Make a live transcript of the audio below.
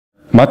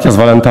Matthias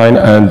Vallentin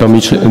and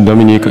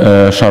Dominik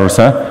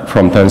Charousset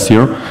from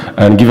Tenzir.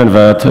 And given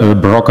that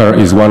BroCon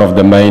is one of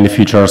the main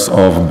features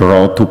of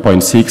Bro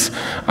 2.6,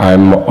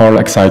 I'm all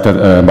excited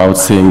about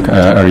seeing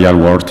a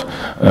real-world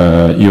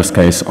use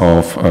case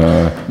of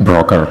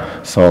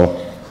BroCon.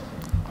 So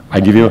I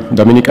give you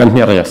Dominik and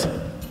Matthias.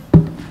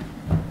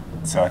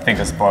 So I think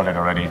I spoiled it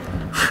already.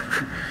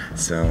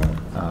 So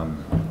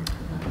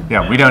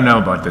yeah, we don't know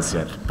about this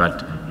yet,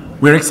 but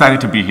we're excited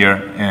to be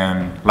here.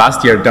 And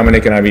last year,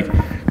 Dominik and I, we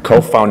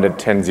co-founded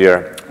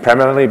Tenzir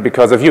primarily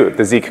because of you,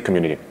 the Zeek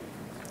community.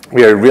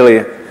 We are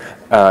really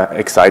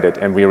excited,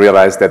 and we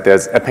realized that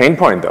there's a pain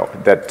point, though,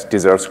 that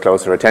deserves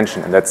closer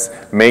attention, and that's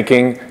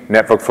making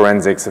network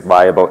forensics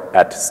viable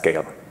at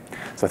scale.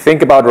 So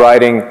think about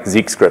writing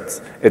Zeek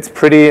scripts. It's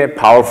pretty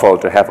powerful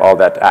to have all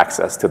that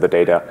access to the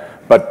data,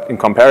 but in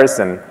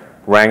comparison,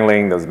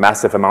 wrangling those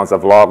massive amounts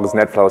of logs,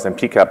 net flows, and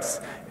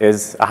pcaps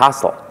is a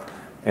hassle.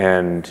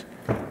 And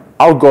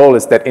our goal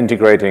is that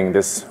integrating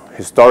this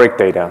historic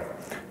data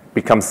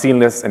becomes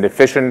seamless and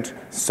efficient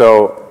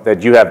so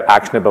that you have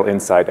actionable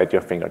insight at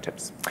your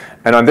fingertips.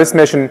 And on this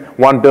mission,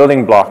 one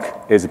building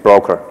block is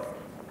BroCon,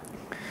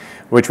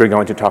 which we're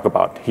going to talk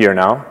about here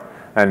now.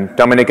 And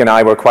Dominik and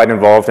I were quite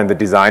involved in the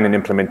design and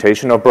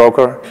implementation of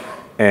BroCon.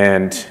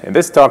 And in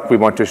this talk, we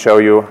want to show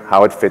you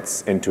how it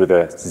fits into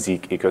the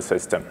Zeek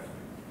ecosystem.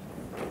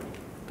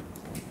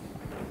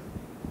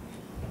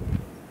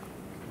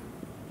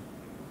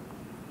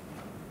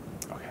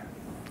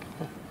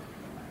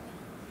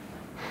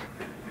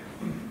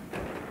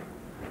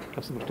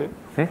 Darfst du noch stehen?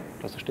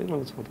 Darfst du stehen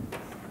oder so?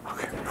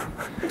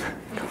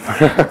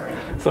 Okay.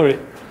 Sorry.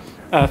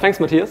 Thanks,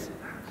 Matthias.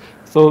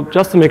 So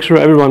just to make sure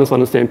everyone is on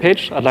the same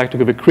page, I'd like to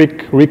give a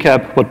quick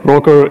recap what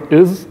BroCon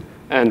is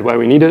and why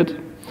we need it.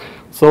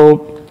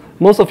 So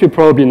most of you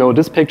probably know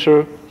this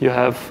picture. You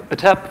have a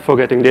tab for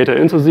getting data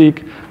into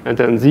Zeek, and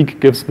then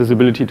Zeek gives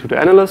visibility to the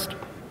analyst.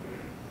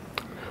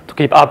 To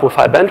keep up with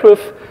high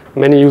bandwidth,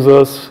 many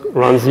users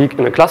run Zeek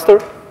in a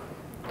cluster.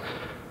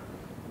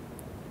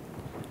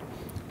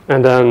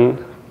 And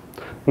then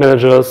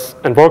managers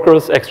and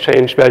workers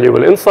exchange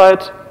valuable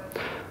insight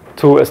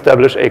to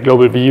establish a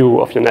global view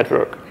of your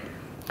network.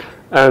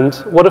 And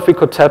what if we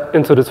could tap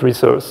into this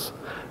resource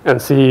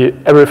and see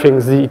everything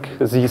Zeek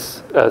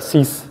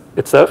sees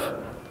itself?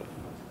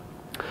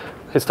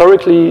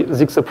 Historically,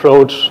 Zeek's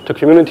approach to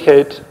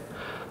communicate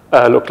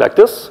looked like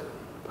this.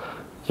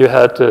 You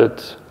had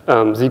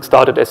that Zeek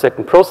started a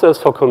second process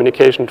for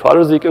communication to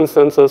other Zeek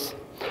instances.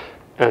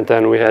 And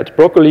then we had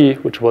Broccoli,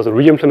 which was a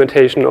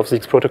re-implementation of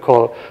Zeek's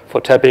protocol for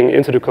tapping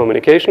into the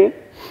communication.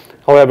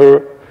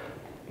 However,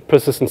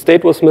 persistent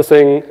state was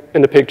missing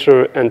in the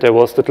picture, and there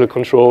was little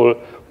control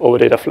over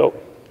data flow.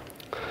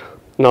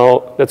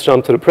 Now, let's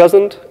jump to the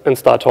present and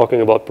start talking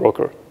about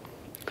BroCon.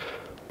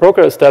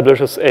 BroCon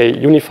establishes a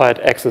unified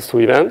access to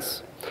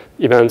events.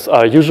 Events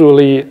are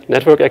usually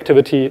network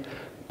activity,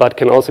 but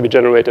can also be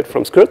generated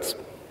from scripts.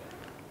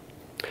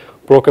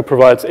 BroCon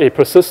provides a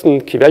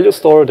persistent key value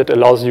store that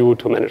allows you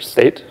to manage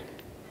state.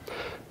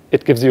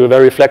 It gives you a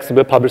very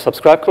flexible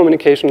publish-subscribe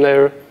communication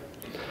layer,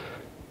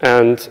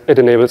 and it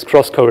enables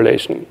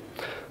cross-correlation.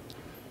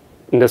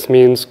 And this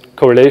means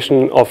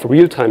correlation of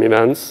real-time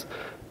events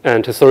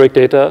and historic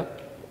data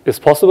is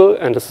possible,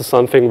 and this is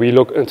something we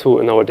look into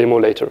in our demo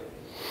later.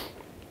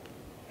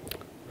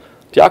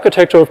 The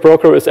architecture of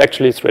BroCon is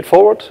actually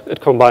straightforward.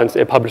 It combines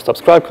a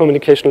publish-subscribe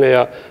communication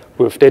layer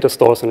with data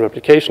stores and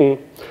replication.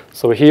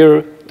 So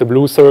here, the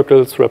blue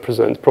circles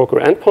represent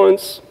BroCon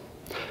endpoints.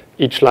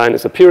 Each line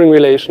is a peering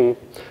relation.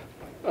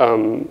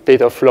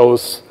 Data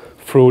flows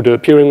through the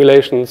peering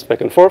relations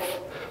back and forth.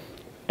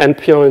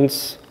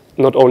 Endpoints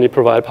not only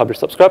provide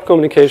publish-subscribe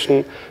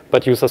communication,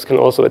 but users can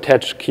also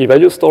attach key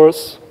value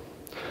stores.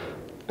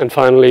 And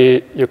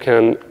finally, you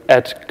can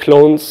add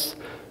clones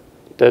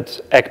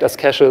that act as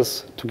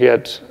caches to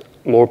get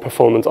more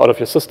performance out of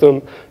your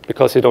system,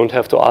 because you don't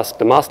have to ask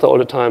the master all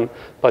the time,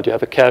 but you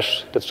have a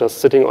cache that's just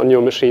sitting on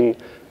your machine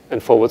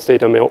and forwards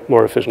data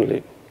more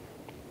efficiently.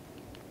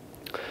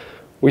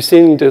 We've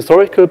seen the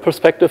historical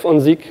perspective on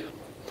Zeek.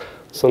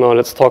 So now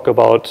let's talk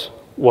about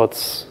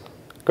what's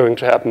going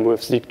to happen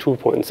with Zeek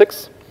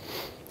 2.6.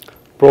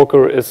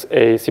 BroCon is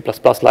a C++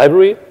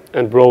 library,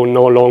 and Bro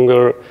no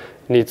longer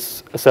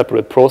needs a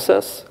separate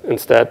process.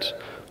 Instead,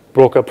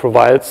 BroCon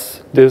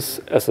provides this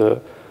as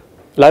a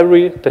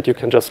library that you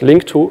can just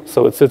link to,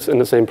 so it sits in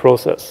the same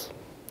process.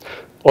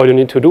 All you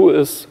need to do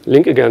is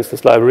link against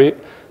this library,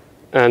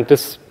 and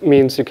this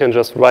means you can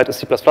just write a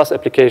C++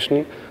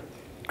 application,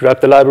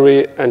 grab the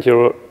library, and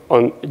you're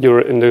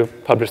in the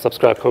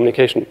publish-subscribe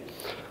communication.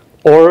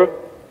 Or,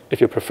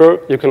 if you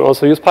prefer, you can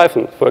also use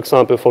Python, for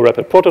example, for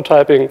rapid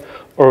prototyping,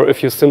 or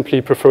if you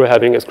simply prefer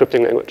having a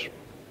scripting language.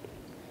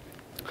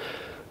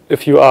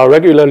 If you are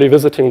regularly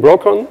visiting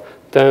BroCon,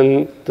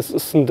 then this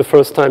isn't the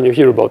first time you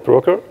hear about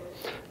BroCon.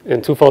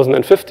 In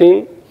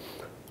 2015,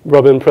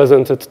 Robin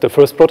presented the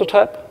first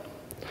prototype.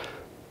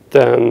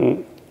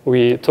 Then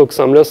we took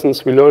some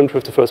lessons we learned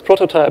with the first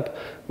prototype.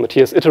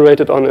 Matthias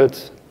iterated on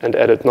it and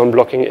added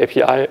non-blocking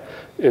API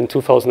in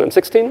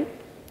 2016.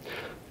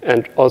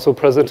 and also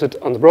presented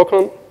on the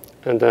BroCon.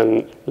 And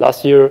then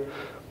last year,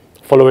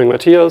 following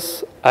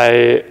Matthias,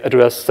 I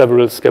addressed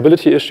several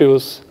scalability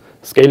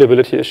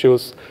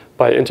issues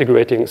by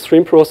integrating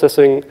stream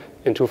processing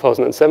in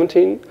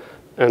 2017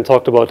 and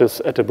talked about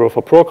this at the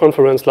Bro4Pro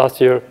conference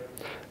last year.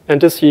 And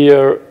this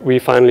year, we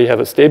finally have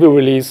a stable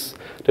release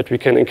that we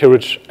can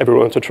encourage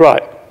everyone to try.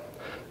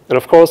 And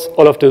of course,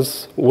 all of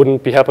this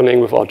wouldn't be happening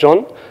without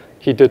John.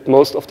 He did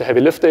most of the heavy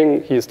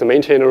lifting. He is the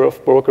maintainer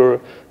of Broker,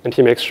 and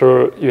he makes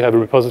sure you have a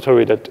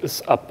repository that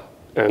is up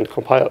and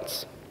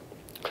compiles.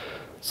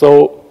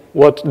 So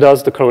what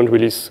does the current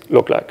release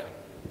look like?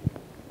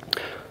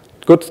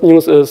 Good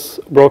news is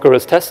Broker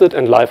is tested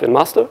and live in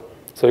master.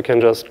 So you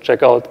can just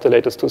check out the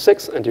latest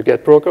 2.6 and you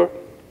get Broker.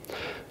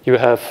 You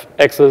have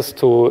access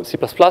to C++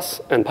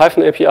 and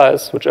Python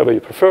APIs, whichever you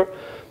prefer.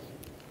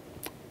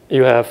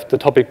 You have the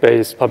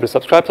topic-based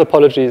publish-subscribe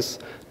topologies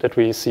that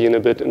we see in a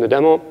bit in the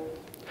demo.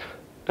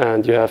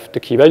 And you have the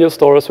key value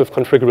stores with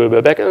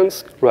configurable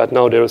backends. Right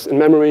now there's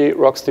in-memory,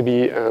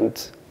 RocksDB, and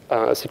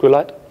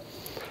SQLite.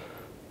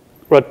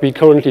 What we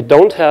currently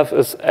don't have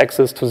is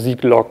access to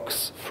Zeek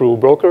logs through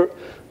Broker.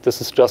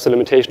 This is just a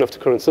limitation of the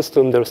current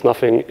system. There's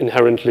nothing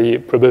inherently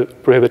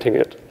prohibiting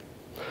it.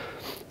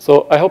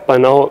 So I hope by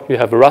now you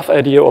have a rough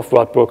idea of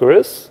what Broker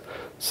is.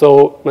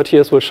 So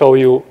Matthias will show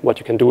you what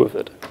you can do with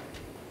it.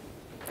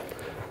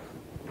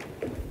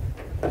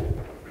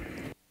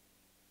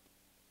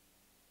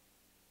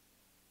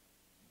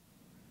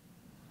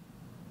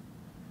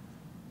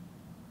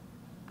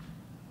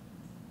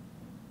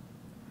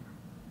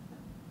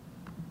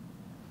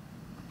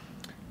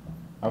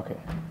 Okay,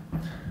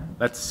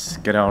 let's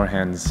get our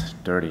hands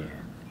dirty.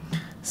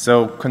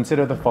 So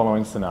consider the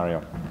following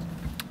scenario.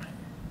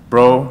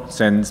 Bro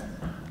sends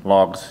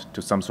logs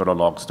to some sort of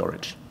log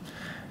storage.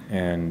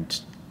 And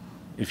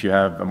if you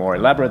have a more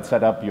elaborate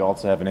setup, you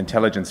also have an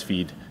intelligence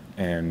feed.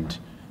 And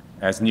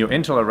as new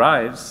Intel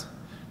arrives,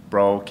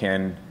 Bro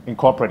can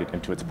incorporate it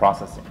into its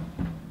processing.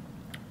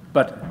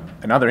 But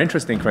another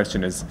interesting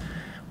question is,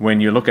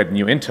 when you look at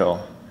new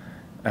Intel,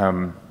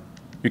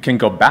 you can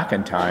go back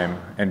in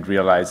time and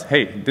realize,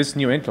 hey, this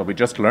new Intel, we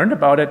just learned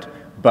about it,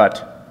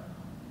 but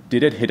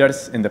did it hit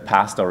us in the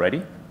past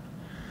already?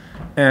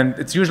 And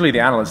it's usually the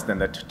analyst then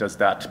that does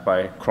that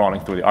by crawling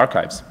through the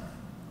archives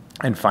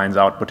and finds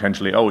out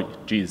potentially, oh,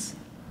 geez, it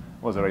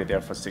was already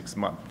there for 6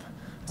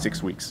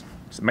 weeks,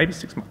 so maybe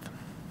 6 months.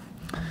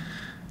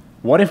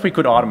 What if we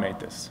could automate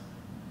this?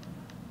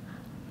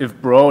 If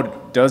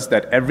Bro does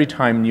that every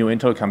time new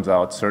Intel comes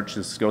out,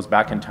 searches, goes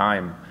back in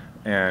time,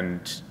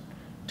 and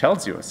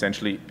tells you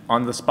essentially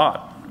on the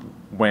spot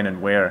when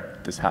and where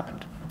this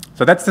happened.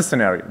 So that's the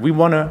scenario. We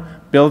want to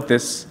build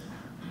this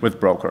with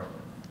Broker.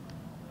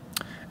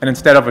 And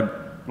instead of a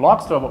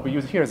log store, what we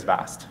use here is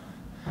VAST.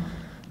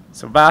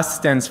 So VAST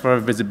stands for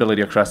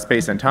visibility across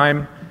space and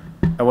time.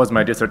 That was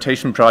my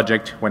dissertation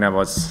project when I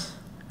was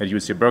at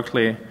UC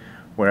Berkeley,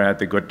 where I had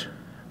the good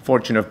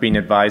fortune of being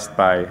advised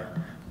by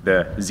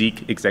the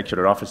Zeek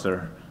executive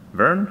officer,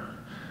 Vern.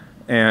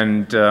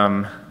 And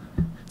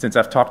since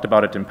I've talked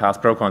about it in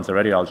past BroCons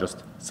already, I'll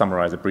just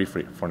summarize it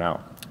briefly for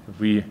now.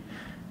 We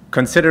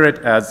consider it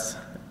as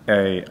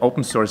an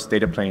open source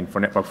data plane for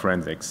network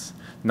forensics,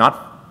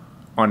 not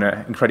on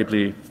an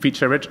incredibly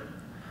feature-rich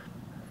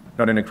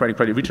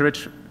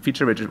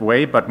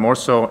way, but more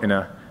so in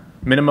a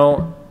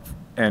minimal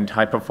and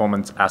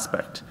high-performance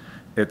aspect.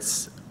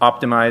 It's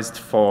optimized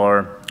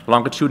for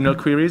longitudinal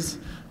queries,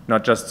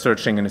 not just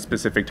searching in a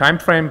specific time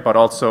frame, but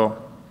also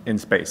in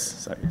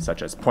space,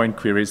 such as point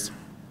queries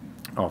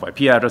of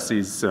IP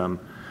addresses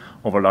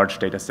over large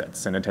data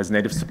sets. And it has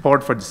native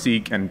support for the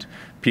Zeek and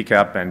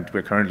PCAP, and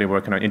we're currently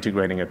working on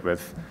integrating it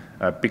with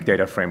big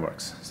data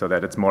frameworks so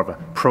that it's more of a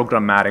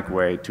programmatic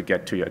way to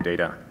get to your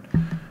data.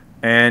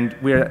 And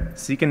we're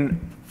seeking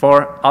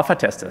for alpha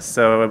testers.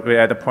 So we're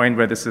at a point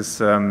where this is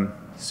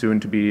soon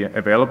to be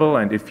available,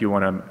 and if you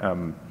want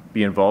to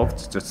be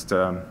involved, just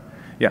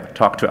yeah,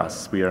 talk to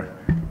us.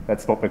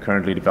 That's what we're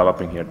currently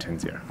developing here at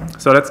Tenzir.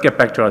 So let's get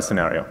back to our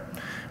scenario,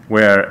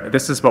 where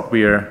this is what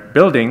we're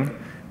building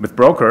with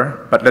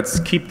Broker, but let's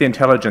keep the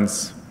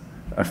intelligence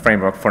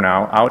framework for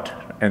now out,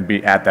 and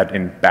we add that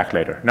in back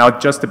later. Now,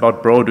 just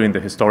about Bro doing the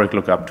historic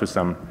lookup to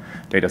some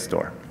data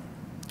store.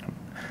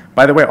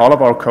 By the way, all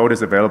of our code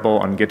is available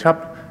on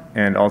GitHub,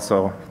 and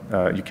also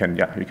you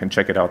can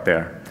check it out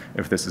there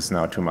if this is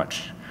now too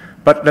much.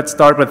 But let's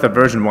start with the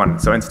version 1.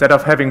 So instead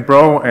of having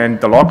Bro and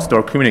the log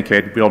store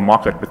communicate, we'll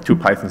mock it with 2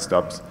 Python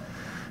stubs.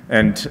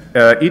 And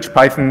each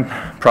Python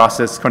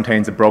process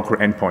contains a Broker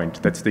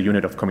endpoint. That's the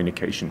unit of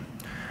communication.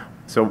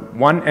 So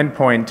one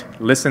endpoint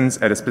listens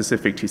at a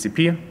specific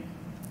TCP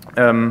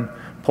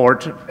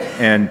port,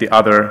 and the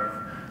other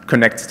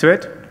connects to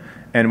it.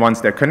 And once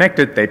they're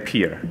connected, they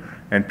peer.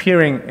 And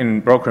peering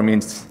in Broker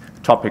means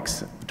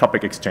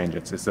topic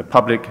exchanges. It's a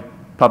public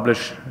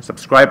publish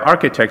subscribe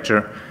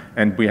architecture,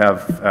 and we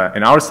have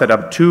in our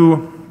setup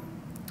 2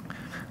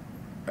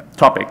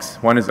 topics.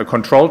 One is a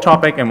control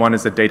topic and one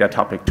is a data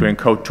topic to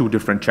encode 2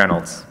 different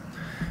channels.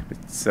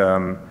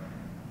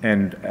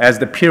 And as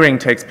the peering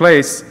takes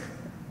place,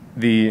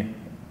 the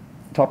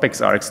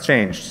topics are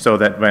exchanged so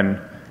that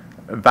when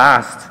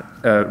VAST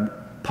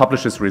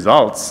publishes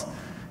results,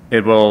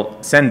 it will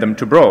send them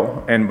to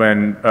Bro, and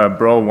when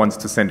Bro wants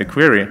to send a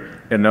query,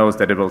 it knows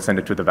that it will send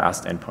it to the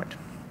VAST endpoint.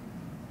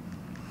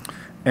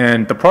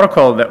 And the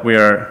protocol that we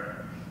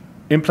are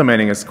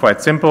implementing is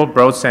quite simple.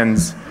 Bro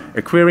sends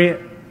a query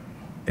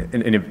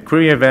in a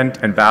query event,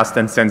 and VAST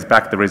then sends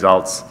back the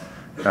results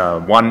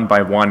one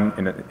by one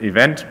in an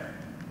event,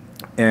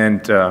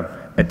 and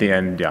at the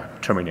end, yeah,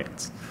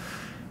 terminates.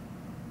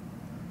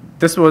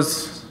 This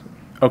was,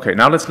 okay,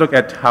 now let's look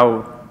at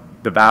how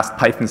the VAST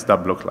Python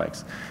stub looks like.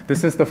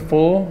 This is the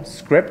full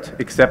script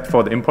except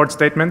for the import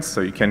statements,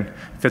 so you can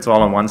fit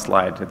all on one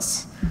slide.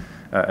 It's,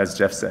 as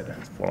Jeff said,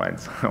 it's 4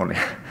 lines only.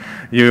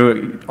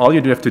 All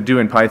you do have to do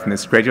in Python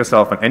is create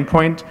yourself an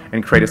endpoint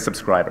and create a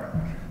subscriber.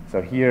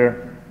 So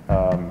here,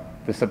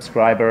 the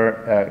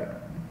subscriber,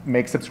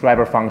 make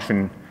subscriber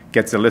function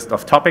gets a list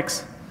of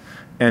topics,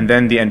 and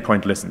then the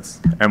endpoint listens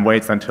and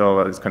waits until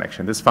there's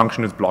connection. This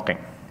function is blocking.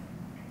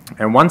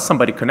 And once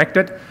somebody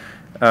connected,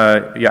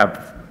 you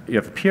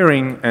have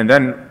peering, and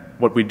then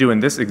what we do in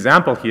this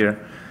example here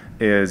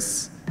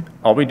is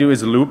all we do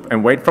is loop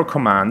and wait for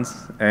commands,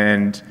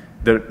 and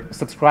the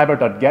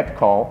subscriber.get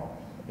call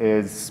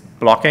is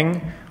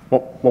blocking.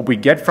 What we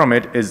get from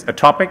it is a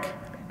topic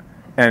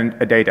and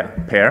a data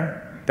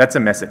pair. That's a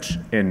message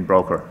in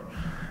Broker.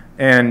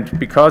 And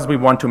because we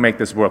want to make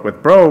this work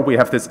with Bro, we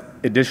have this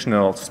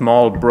additional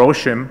small Bro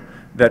shim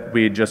that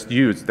we just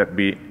use, that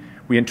we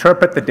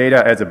interpret the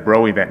data as a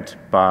Bro event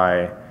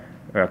by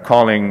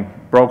calling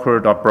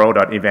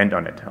broker.bro.event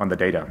on it, on the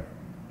data.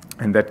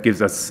 And that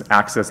gives us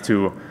access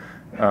to,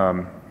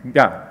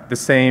 the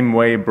same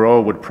way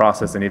Bro would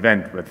process an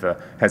event with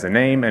has a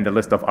name and a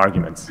list of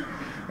arguments.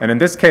 And in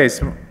this case,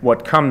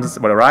 what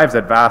arrives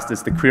at VAST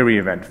is the query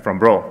event from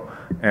Bro.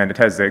 And it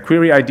has the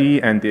query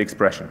ID and the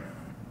expression.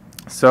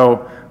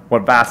 So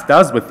what VAST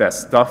does with this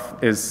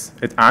stuff is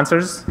it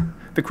answers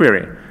the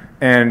query.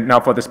 And now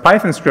for this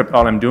Python script,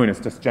 all I'm doing is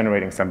just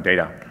generating some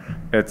data.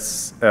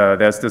 It's,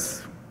 there's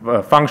this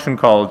function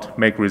called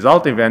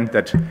makeResultEvent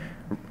that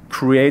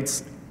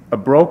creates a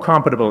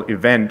Bro-compatible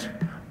event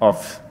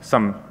of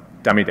some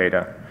dummy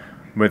data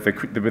with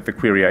the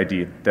query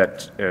ID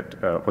that it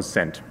was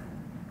sent.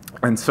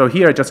 And so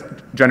here I just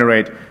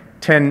generate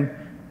 10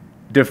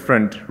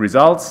 different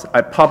results.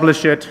 I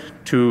publish it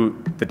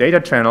to the data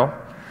channel,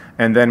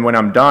 and then when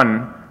I'm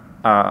done,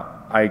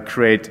 I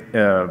create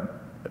an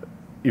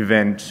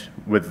event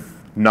with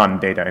none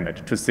data in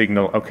it to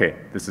signal, okay,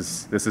 this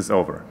is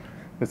over.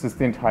 This is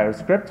the entire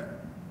script.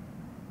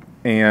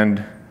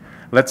 And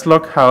let's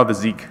look how the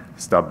Zeek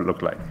stub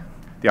looked like,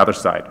 the other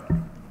side.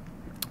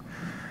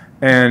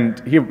 And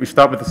here we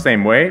start with the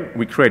same way.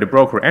 We create a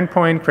broker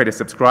endpoint, create a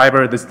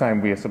subscriber. This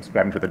time we are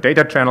subscribing to the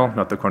data channel,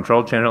 not the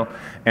control channel.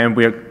 And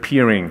we're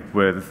peering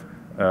with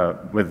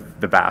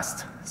the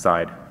VAST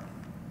side.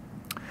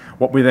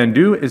 What we then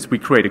do is we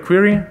create a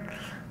query.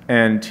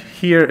 And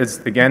here is,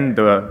 again,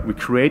 we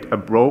create a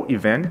Bro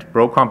event,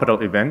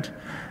 Bro-compatible event.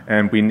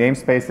 And we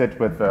namespace it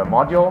with a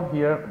module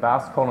here,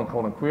 VAST :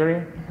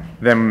 query.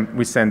 Then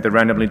we send the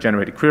randomly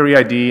generated query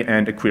ID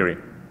and a query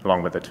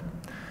along with it.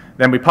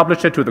 Then we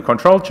publish it to the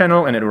control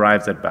channel, and it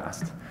arrives at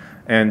VAST.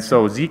 And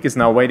so Zeek is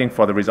now waiting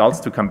for the results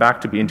to come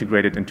back to be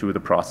integrated into the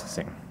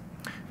processing.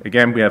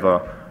 Again,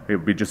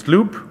 we just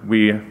loop.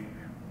 We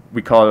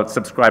call it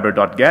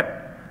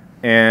subscriber.get,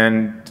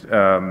 and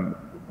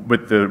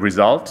with the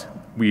result,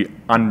 we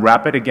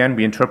unwrap it again.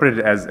 We interpret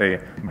it as a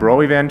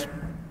Bro event,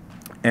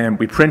 and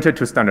we print it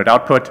to standard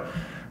output.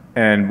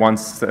 And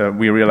once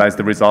we realize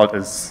the result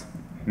is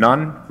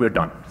none, we're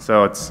done.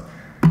 So it's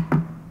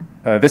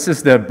this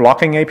is the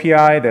blocking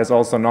API. There's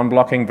also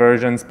non-blocking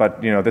versions,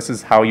 but this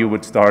is how you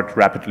would start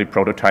rapidly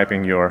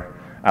prototyping your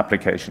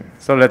application.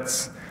 So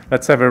let's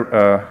have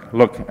a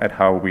look at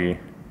how we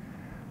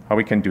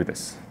can do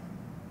this.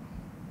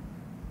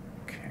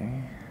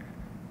 Okay,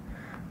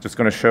 just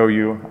going to show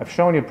you. I've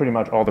shown you pretty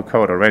much all the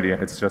code already.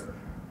 It's just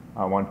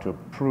I want to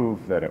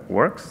prove that it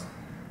works.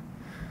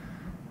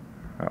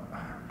 Oh.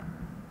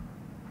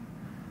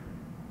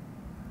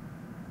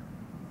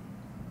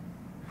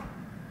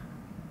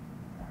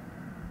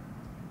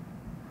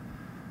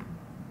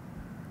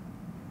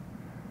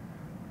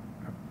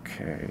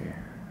 Okay,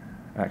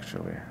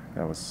 actually,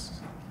 that was,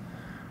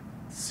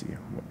 let's see.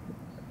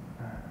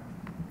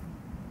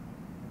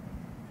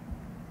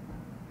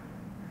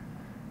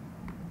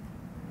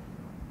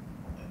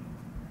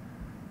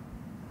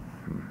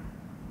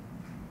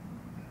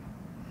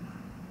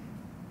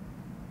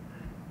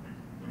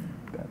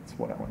 That's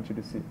what I want you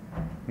to see.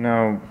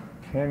 Now,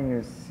 can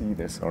you see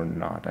this or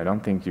not? I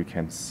don't think you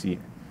can see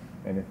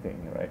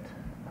anything, right?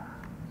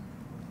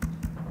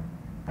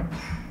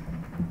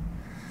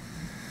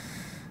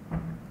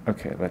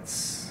 Okay,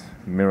 let's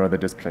mirror the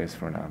displays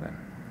for now then.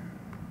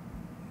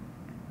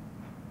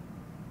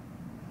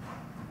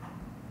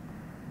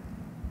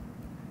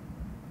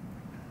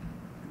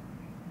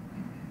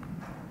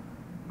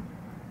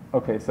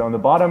 Okay, so on the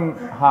bottom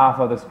half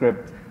of the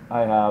script,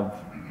 I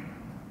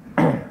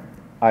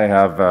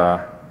have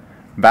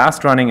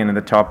VAST running, and in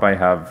the top I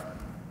have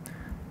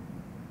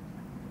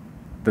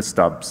the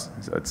stubs.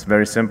 So it's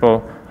very simple.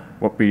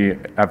 What we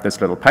have this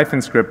little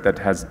Python script that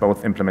has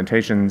both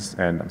implementations,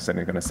 and I'm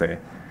certainly going to say,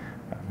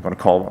 I'm going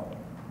to call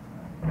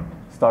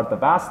start the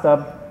VAST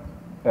stub.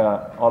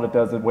 All it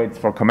does is it waits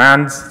for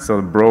commands.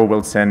 So Bro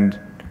will send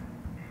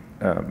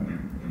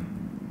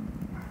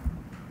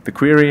the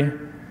query,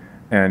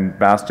 and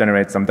VAST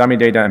generates some dummy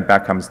data, and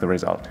back comes the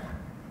result.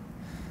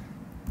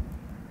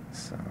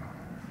 So,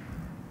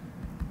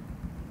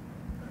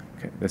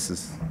 okay,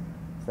 is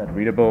that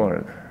readable?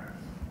 Or?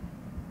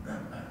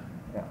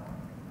 Yeah.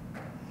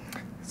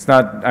 It's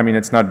not, I mean,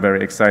 it's not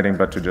very exciting,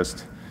 but to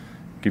just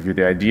give you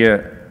the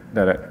idea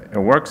that it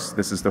works,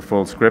 this is the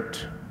full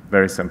script,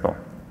 very simple.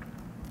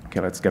 Okay,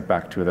 let's get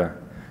back to the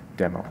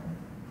demo,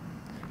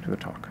 to the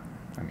talk.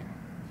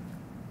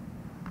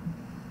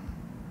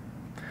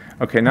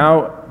 Okay,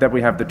 now that we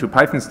have the two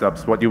Python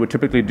stubs, what you would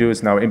typically do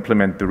is now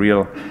implement the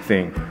real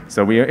thing.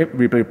 So we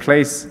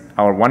replace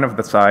our one of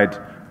the side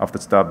of the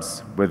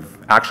stubs with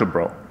actual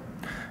Bro.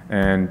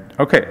 And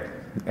okay,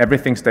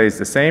 everything stays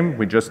the same.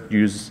 We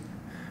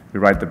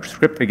write the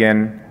script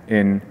again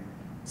in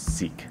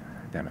Seek.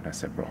 Damn it, I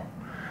said Bro.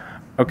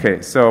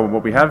 Okay, so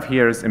what we have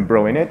here is in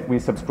Bro init, we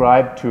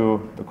subscribe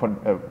to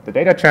the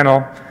data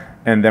channel,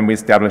 and then we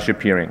establish a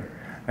peering.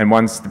 And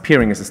once the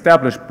peering is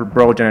established,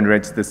 Bro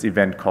generates this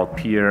event called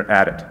peer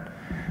added.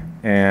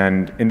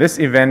 And in this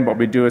event, what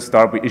we do is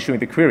start with issuing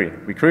the query.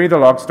 We query the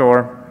log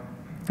store,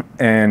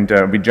 and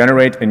we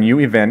generate a new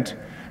event,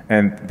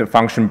 and the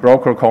function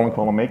broker :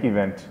 make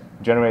event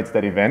generates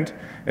that event.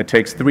 It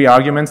takes 3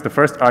 arguments. The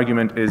first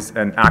argument is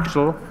an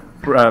actual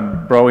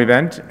Bro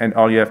event, and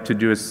all you have to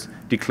do is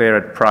declare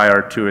it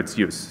prior to its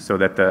use so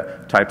that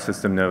the type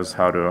system knows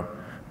how to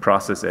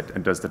process it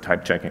and does the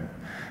type checking.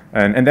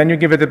 And then you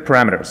give it the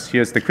parameters.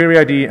 Here's the query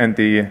ID and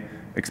the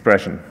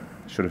expression.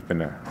 Should have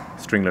been a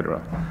string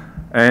literal.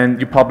 And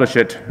you publish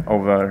it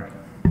over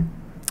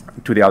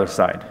to the other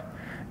side.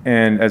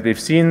 And as we've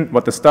seen,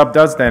 what the stub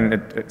does then,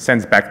 it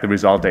sends back the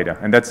result data.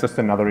 And that's just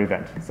another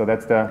event. So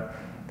that's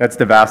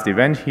the VAST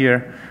event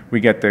here. We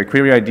get the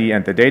query ID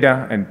and the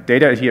data. And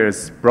data here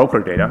is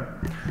broker data.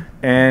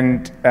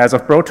 And as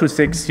of Bro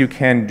 2.6, you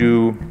can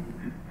do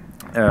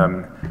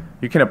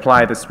you can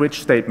apply the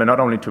switch statement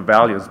not only to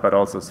values, but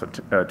also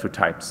to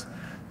types.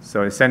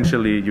 So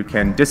essentially, you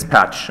can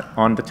dispatch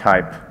on the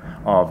type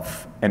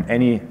of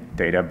any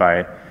data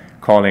by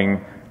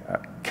calling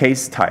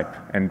case type.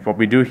 And what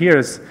we do here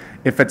is,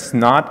 if it's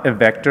not a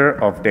vector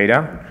of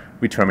data,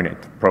 we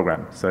terminate the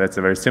program. So that's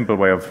a very simple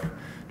way of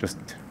just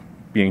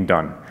being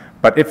done.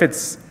 But if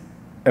it's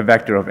a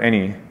vector of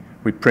any,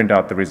 we print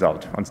out the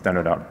result on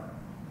standard out.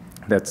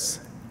 That's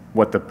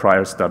what the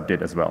prior stub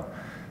did as well.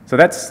 So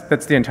that's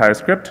the entire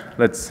script.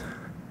 Let's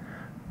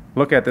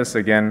look at this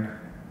again.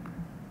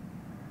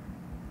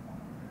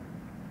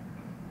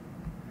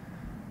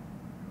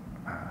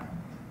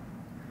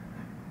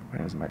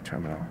 Where is my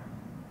terminal?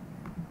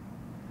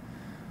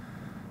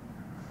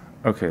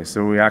 Okay,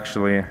 so we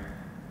actually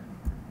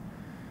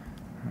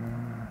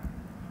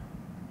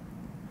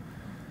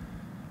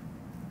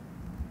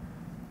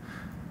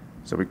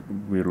so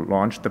we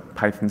launched the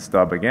Python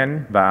stub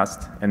again,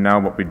 VAST, and now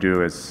what we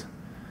do is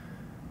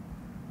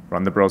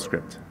run the Bro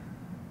script.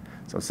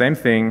 So same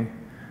thing,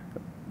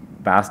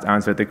 VAST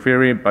answered the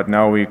query, but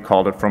now we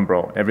called it from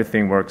Bro.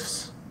 Everything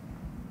works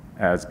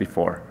as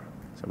before.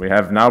 So we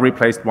have now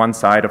replaced one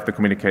side of the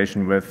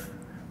communication with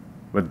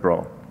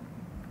Bro.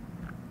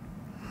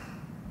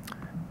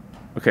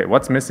 Okay,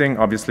 what's missing?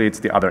 Obviously, it's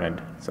the other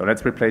end. So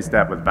let's replace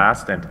that with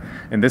VAST. And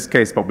in this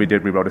case, what we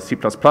did, we wrote a C++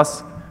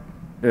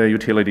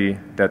 utility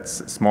that's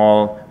a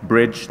small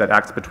bridge that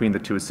acts between the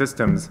two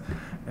systems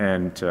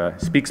and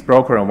speaks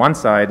broker on one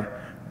side,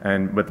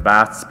 and with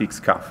VAST speaks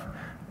CAF.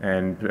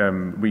 And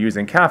we're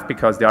using CAF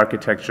because the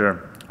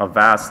architecture of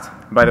VAST,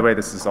 by the way,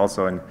 this is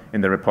also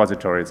in the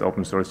repository, it's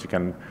open source, you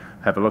can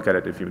have a look at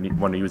it if you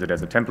want to use it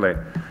as a template,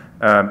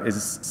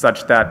 is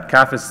such that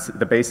CAF is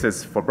the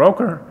basis for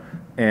broker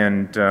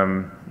and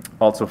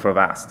also for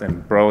VAST.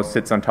 And Bro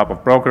sits on top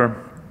of broker,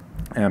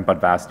 but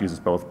VAST uses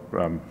both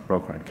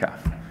broker and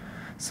CAF.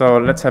 So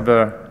let's have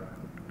a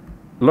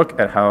look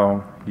at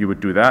how you would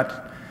do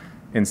that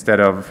instead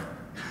of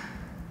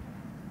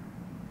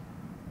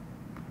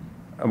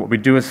what we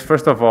do is,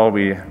 first of all,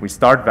 we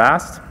start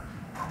VAST.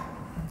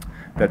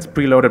 That's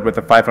preloaded with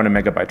a 500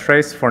 megabyte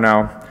trace for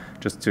now,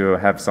 just to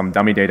have some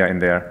dummy data in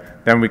there.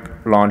 Then we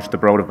launch the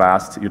Bro to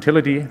VAST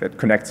utility that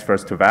connects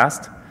first to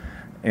VAST.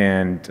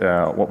 And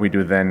what we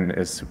do then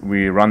is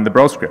we run the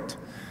Bro script.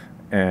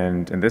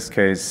 And in this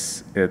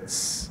case,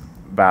 it's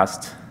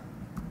VAST.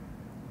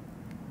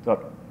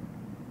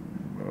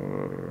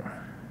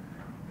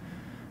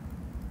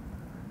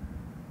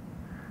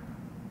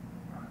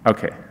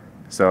 Okay.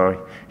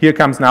 So here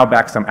comes now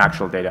back some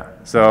actual data.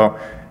 So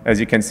as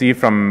you can see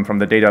from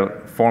the data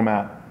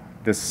format,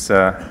 this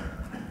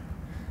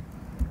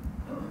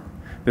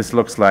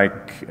looks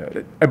like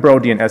a Bro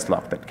DNS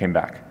log that came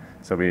back.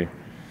 So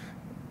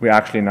we're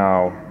actually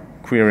now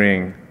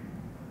querying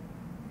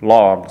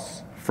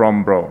logs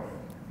from Bro.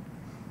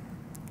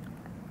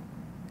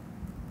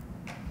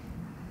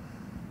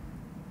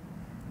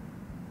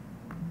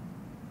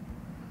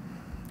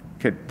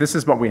 Okay, this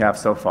is what we have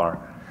so far.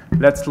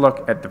 Let's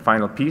look at the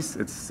final piece.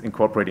 It's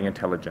incorporating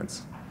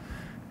intelligence.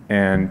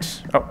 And,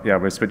 oh, yeah,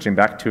 we're switching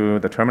back to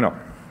the terminal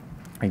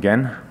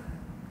again.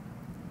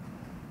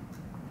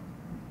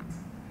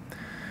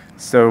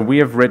 So we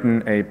have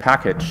written a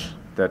package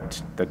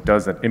that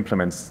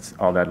implements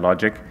all that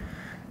logic.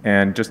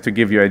 And just to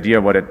give you an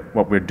idea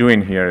what we're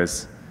doing here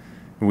is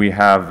we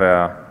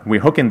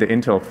hook in the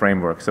Intel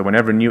framework. So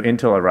whenever new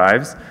Intel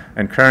arrives,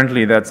 and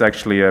currently that's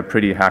actually a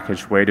pretty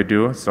hackish way to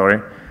do,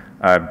 sorry,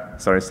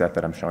 Seth,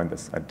 that I'm showing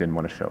this. I didn't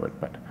want to show it,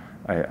 but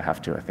I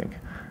have to, I think.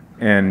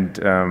 And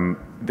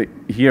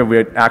here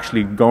we're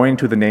actually going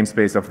to the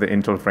namespace of the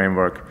Intel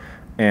framework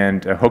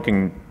and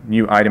hooking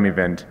new item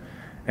event.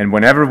 And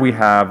whenever we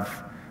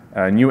have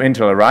new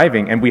Intel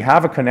arriving and we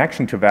have a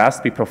connection to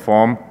VAST, we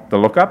perform the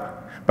lookup.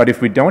 But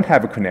if we don't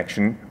have a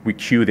connection, we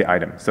queue the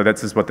item. So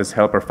that's just what this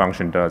helper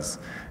function does.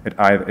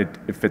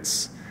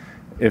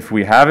 If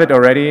we have it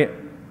already,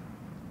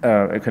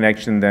 a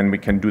connection, then we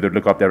can do the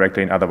lookup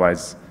directly, and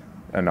otherwise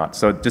not.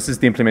 So this is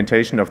the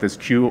implementation of this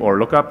queue or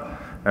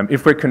lookup.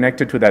 If we're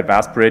connected to that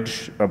VAST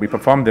bridge, we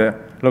perform the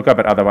lookup,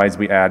 but otherwise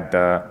we add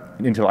the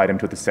Intel item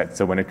to the set.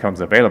 So when it comes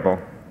available,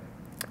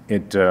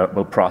 it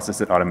will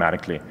process it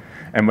automatically.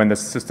 And when the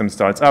system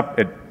starts up,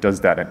 it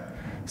does that.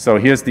 So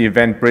here's the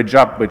event bridge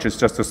up, which is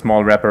just a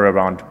small wrapper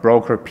around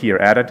broker peer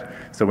added.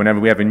 So whenever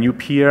we have a new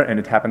peer and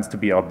it happens to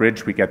be our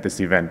bridge, we get this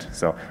event.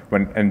 So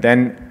and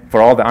then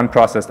for all the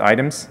unprocessed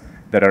items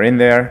that are in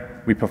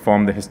there, we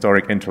perform the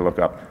historic Intel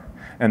lookup.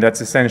 And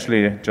that's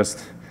essentially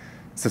just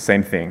it's the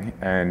same thing.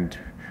 And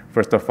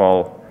first of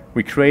all,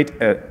 we create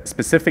a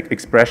specific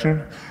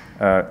expression,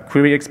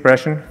 query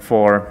expression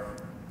for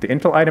the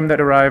Intel item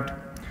that arrived.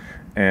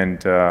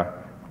 And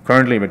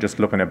currently, we're just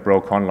looking at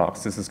BroCon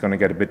logs. This is going to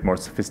get a bit more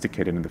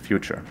sophisticated in the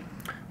future.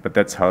 But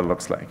that's how it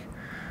looks like.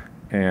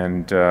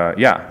 And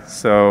yeah,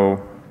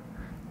 so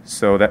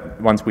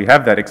that once we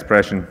have that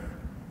expression,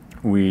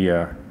 we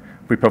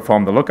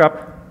perform the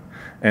lookup.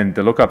 And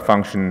the lookup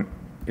function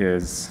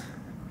is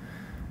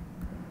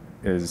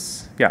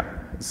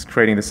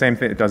creating the same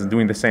thing. It does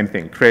doing the same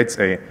thing. It creates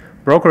a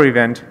broker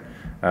event,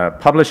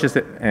 publishes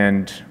it,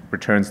 and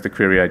returns the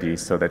query ID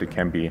so that it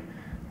can be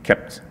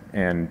kept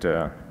and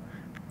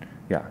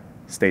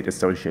state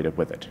associated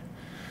with it.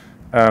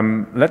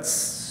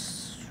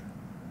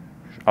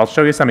 I'll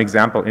show you some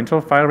example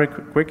Intel file real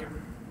quick.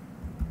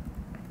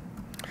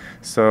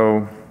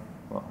 So,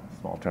 well,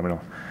 small terminal.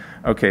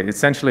 Okay,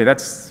 essentially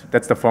that's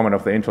the format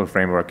of the Intel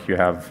framework. You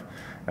have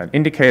an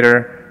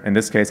indicator. In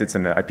this case, it's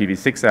an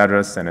IPv6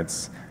 address, and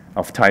it's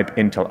of type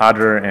Intel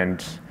other,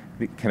 and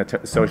we can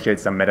associate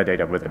some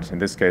metadata with it. In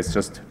this case,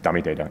 just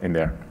dummy data in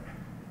there.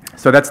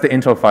 So that's the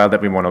Intel file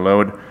that we want to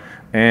load.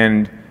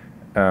 And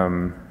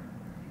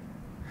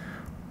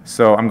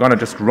so I'm going to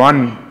just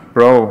run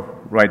Bro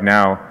right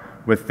now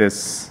with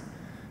this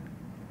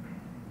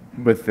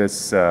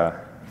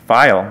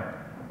file,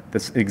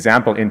 this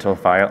example Intel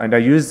file, and I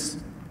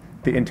use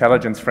the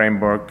intelligence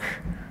framework,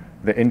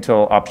 the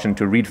Intel option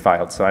to read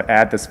files. So I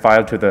add this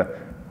file to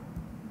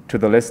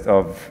the list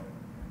of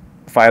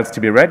files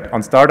to be read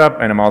on startup,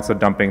 and I'm also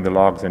dumping the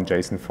logs in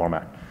JSON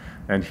format.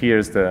 And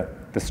here's the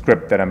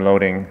script that I'm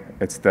loading.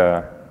 It's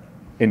the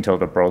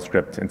Intel.bro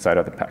script inside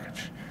of the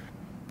package.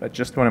 I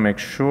just want to make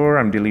sure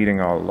I'm deleting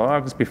all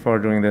logs before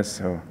doing this.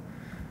 So,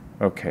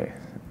 okay.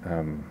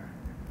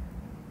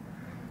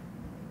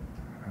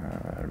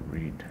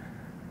 Read.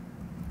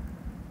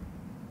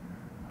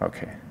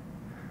 Okay.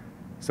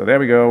 So there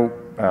we go.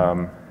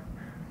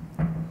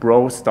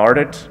 Bro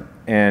started,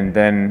 and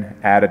then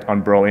added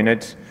on Bro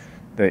init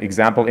the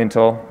example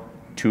Intel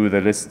to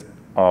the list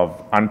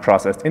of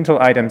unprocessed Intel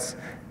items.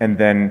 And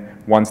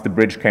then once the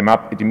bridge came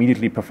up, it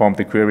immediately performed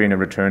the query and it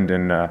returned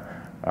in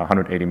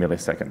 180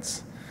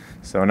 milliseconds.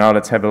 So now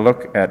let's have a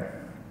look at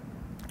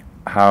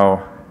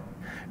how,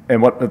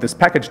 and what this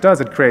package does,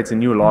 it creates a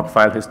new log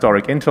file,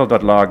 historic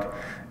intel.log.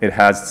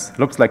 It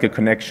looks like a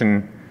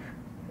connection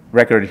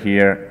record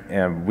here.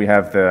 We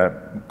have the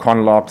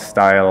conlog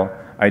style,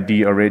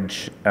 ID,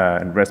 orig,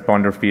 and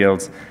responder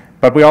fields.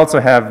 But we also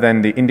have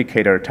then the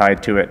indicator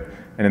tied to it.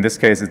 And in this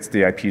case, it's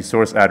the IP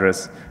source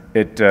address.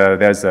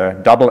 There's a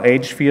double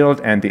age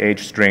field and the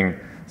age string.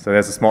 So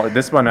there's a small,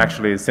 this one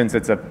actually, since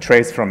it's a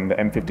trace from the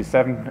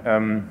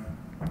M57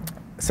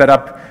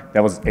 setup,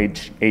 that was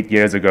 8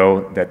 years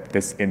ago that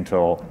this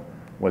Intel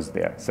was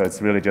there. So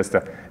it's really just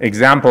an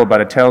example,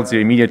 but it tells you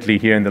immediately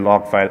here in the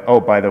log file,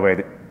 oh, by the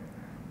way,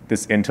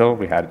 this Intel,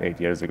 we had it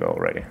 8 years ago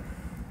already.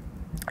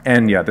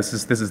 And yeah, this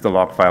is the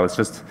log file. It's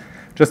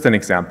just an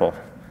example.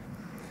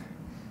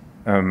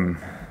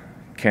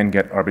 Can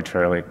get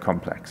arbitrarily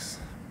complex.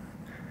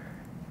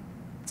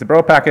 It's a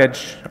Bro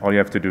package. All you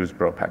have to do is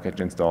Bro package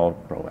install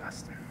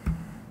BroVast.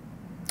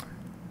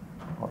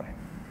 All right.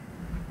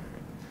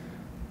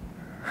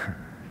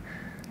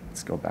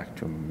 Let's go back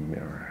to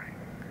mirroring.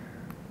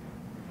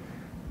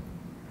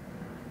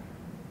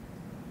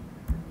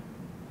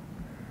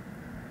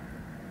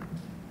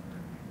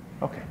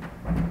 Okay.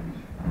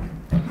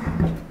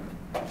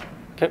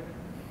 Okay.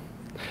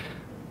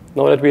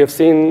 Now that we have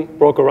seen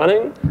Broker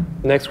running,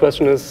 The next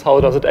question is, how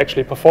does it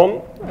actually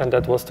perform? And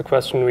that was the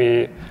question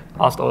we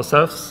asked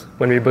ourselves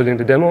when we were building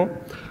the demo.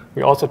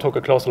 We also took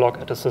a closer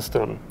look at the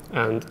system,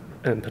 and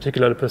in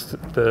particular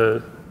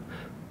the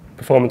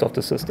performance of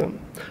the system.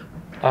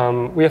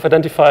 We have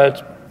identified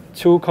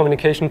 2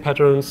 communication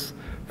patterns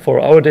for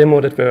our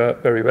demo that were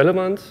very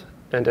relevant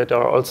and that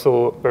are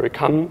also very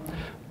common,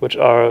 which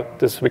are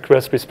this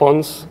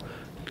request-response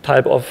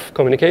type of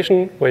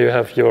communication, where you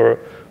have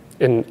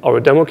in our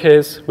demo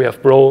case, we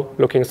have Bro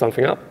looking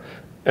something up,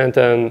 and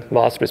then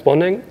Vast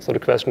responding. So the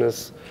question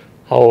is,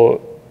 how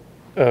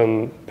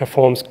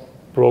performs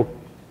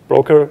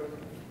Broker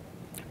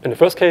in the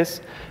first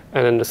case?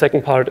 And then the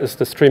second part is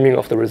the streaming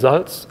of the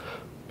results,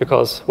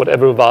 because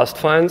whatever Vast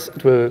finds,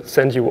 it will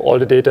send you all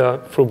the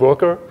data through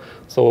Broker.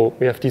 So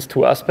we have these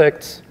 2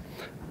 aspects,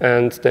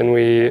 and then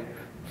we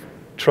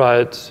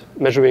tried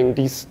measuring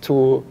these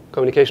 2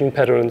 communication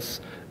patterns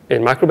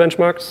in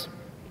microbenchmarks.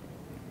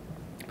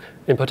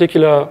 In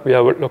particular, we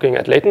are looking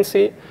at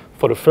latency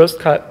for the first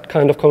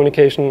kind of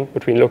communication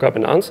between lookup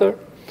and answer,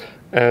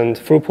 and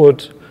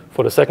throughput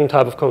for the second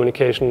type of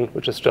communication,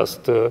 which is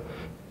just the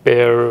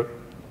bare,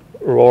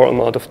 raw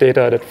amount of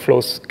data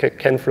that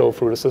can flow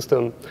through the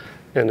system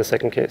in the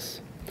second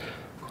case.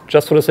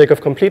 Just for the sake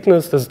of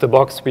completeness, this is the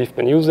box we've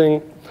been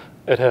using.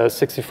 It has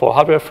 64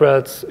 hardware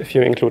threads. If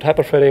you include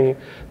hyperthreading,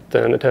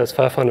 then it has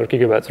 500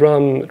 gigabytes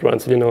RAM, it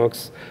runs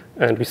Linux,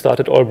 and we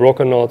started all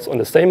BroCon nodes on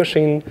the same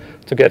machine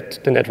to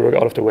get the network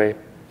out of the way.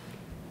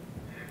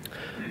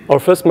 Our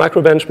first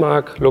micro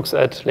benchmark looks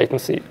at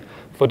latency.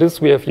 For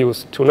this, we have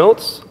used 2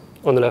 nodes,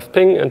 on the left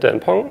ping and then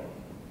pong.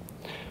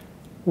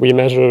 We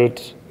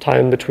measured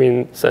time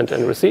between send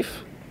and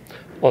receive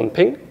on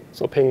ping.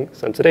 So ping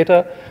sends the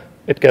data,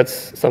 it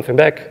gets something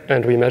back,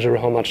 and we measure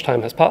how much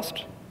time has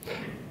passed.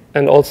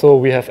 And also,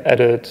 we have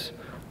added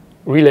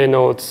relay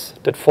nodes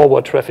that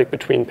forward traffic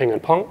between ping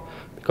and pong,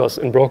 because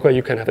in Broker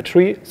you can have a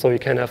tree, so you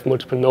can have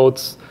multiple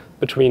nodes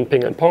between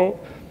ping and pong.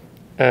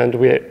 And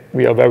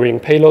we are varying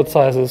payload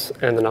sizes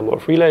and the number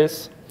of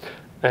relays.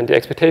 And the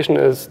expectation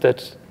is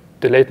that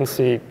the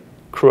latency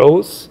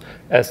grows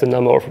as the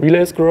number of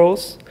relays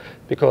grows,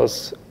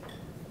 because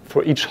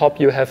for each hop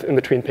you have in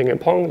between ping and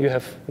pong, you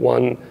have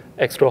 1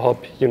 extra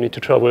hop you need to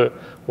travel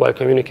while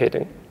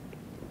communicating.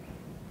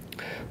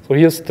 So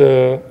here's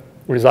the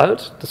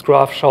result. This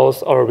graph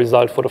shows our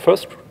result for the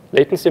first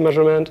latency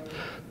measurement.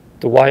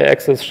 The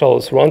y-axis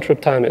shows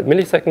round-trip time in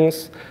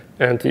milliseconds,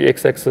 and the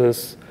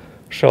x-axis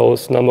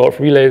shows number of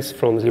relays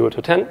from 0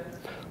 to 10.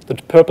 The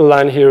purple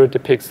line here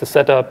depicts the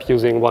setup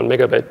using 1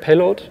 megabyte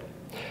payload.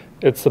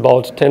 It's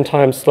about 10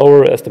 times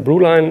slower as the blue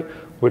line,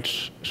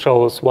 which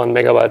shows 1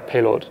 megabyte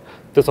payload.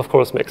 This, of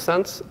course, makes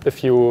sense.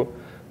 If you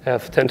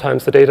have 10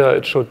 times the data,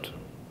 it should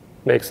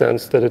make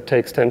sense that it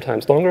takes 10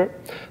 times longer.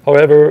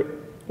 However,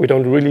 we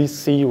don't really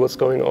see what's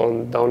going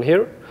on down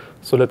here.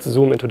 So let's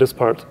zoom into this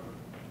part.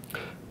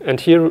 And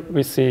here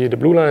we see the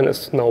blue line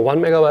is now 1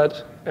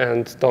 megabyte,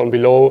 and down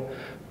below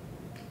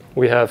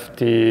we have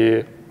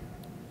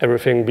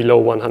everything below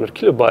 100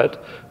 kilobyte,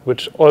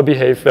 which all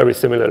behave very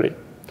similarly.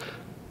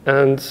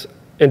 And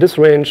in this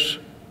range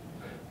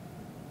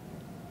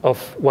of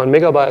 1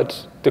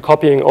 megabyte, the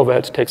copying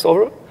overhead takes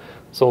over.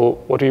 So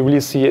what we really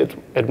see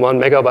at 1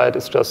 megabyte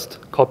is just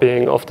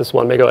copying of this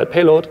 1 megabyte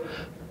payload,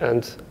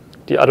 and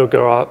the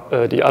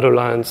other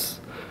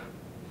lines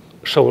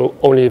show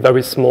only a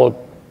very small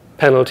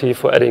penalty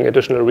for adding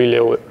additional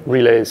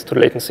relays to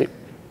latency.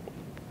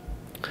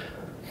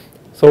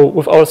 So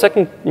with our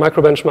second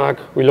micro benchmark,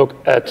 we look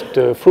at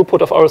the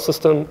throughput of our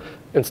system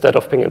instead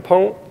of ping and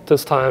pong.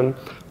 This time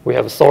we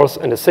have a source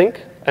and a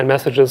sink, and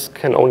messages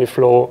can only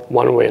flow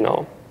one way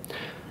now.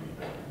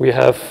 We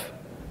have,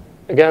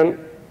 again,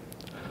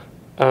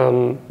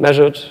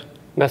 measured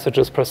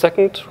messages per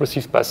second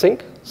received by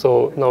sink.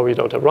 So now we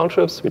don't have round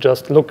trips. We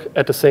just look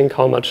at the sink,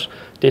 how much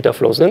data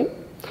flows in.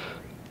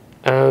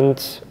 And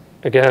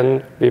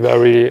again, we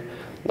vary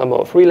number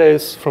of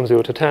relays from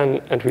 0 to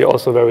 10, and we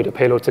also vary the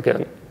payloads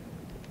again.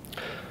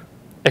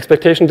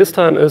 Expectation this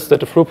time is that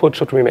the throughput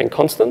should remain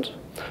constant,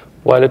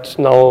 while it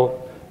now,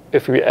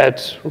 if we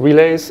add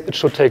relays, it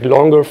should take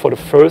longer for the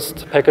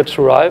first packet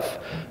to arrive.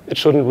 It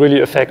shouldn't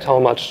really affect how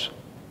much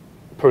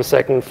per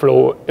second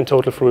flow in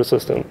total through the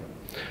system.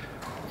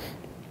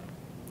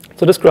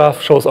 So this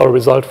graph shows our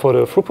result for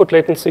the throughput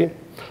latency.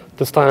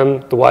 This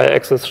time, the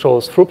y-axis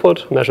shows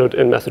throughput measured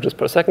in messages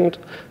per second,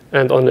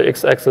 and on the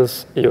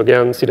x-axis, you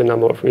again see the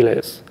number of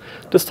relays.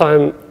 This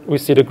time, we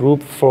see the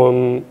group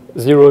from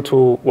 0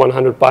 to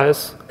 100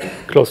 bytes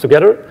close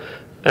together,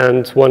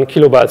 and 1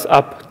 kilobytes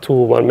up to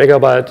 1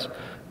 megabyte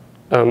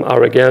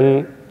are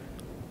again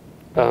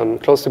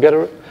close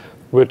together,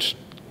 which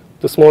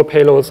the small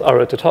payloads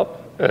are at the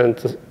top, and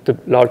the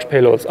large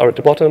payloads are at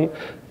the bottom,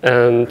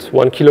 and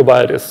 1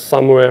 kilobyte is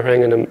somewhere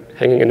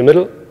hanging in the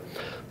middle.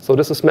 So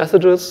this is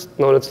messages.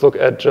 Now let's look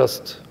at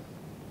just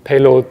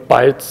payload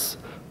bytes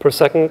per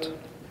second.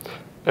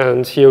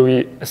 And here we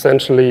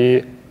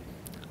essentially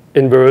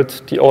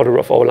invert the order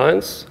of our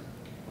lines.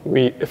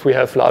 If we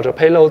have larger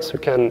payloads, we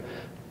can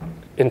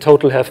in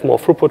total have more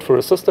throughput for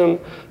the system.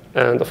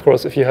 And of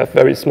course, if you have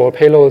very small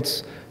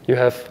payloads, you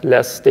have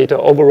less data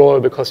overall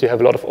because you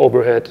have a lot of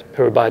overhead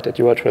per byte that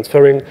you are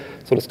transferring.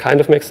 So this kind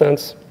of makes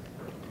sense.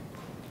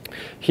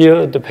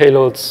 Here, the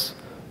payloads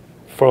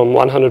from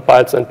 100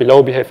 bytes and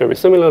below behave very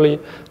similarly.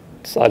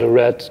 These are the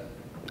red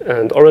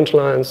and orange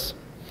lines.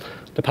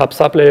 The pub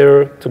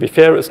sublayer, to be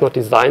fair, is not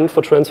designed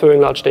for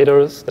transferring large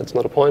data. That's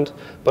not a point.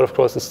 But of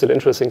course, it's still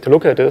interesting to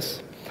look at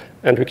this.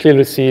 And we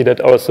clearly see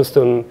that our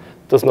system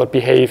does not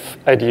behave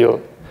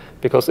ideal.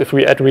 Because if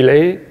we add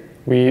relay,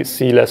 we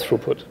see less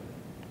throughput.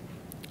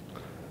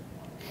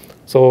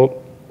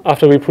 So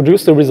after we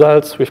produce the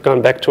results, we've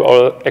gone back to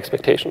our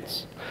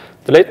expectations.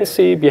 The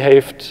latency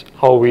behaved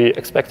how we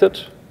expected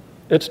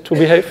it to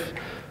behave.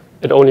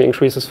 It only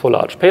increases for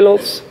large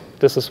payloads.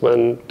 This is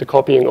when the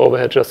copying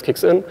overhead just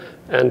kicks in.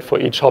 And for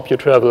each hop you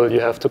travel, you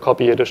have to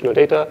copy additional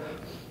data.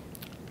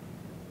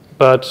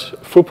 But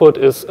throughput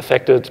is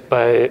affected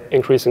by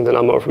increasing the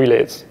number of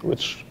relays,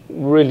 which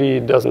really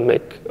doesn't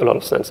make a lot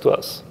of sense to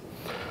us.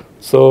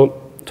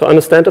 So to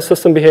understand the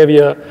system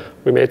behavior,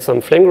 we made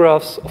some flame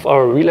graphs of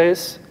our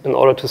relays in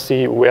order to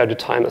see where the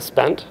time is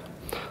spent.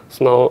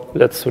 So now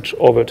let's switch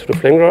over to the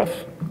flame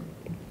graph.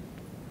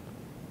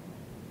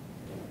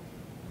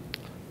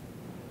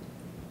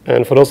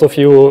 And for those of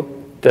you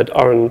that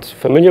aren't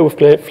familiar with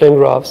flame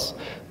graphs,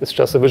 it's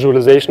just a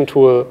visualization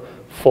tool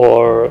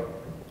for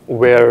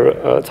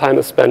where time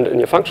is spent in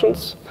your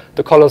functions.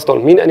 The colors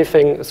don't mean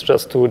anything. It's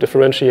just to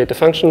differentiate the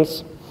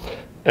functions.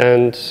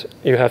 And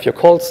you have your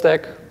call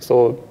stack.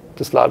 So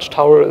this large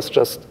tower is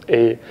just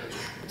a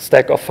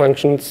stack of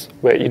functions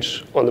where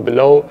each on the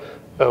below,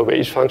 where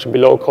each function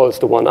below calls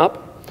the one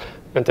up.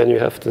 And then you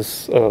have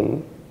this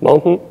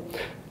mountain.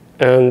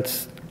 And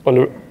on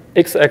the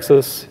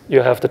x-axis,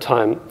 you have the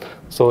time.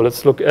 So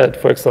let's look at,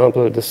 for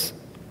example, this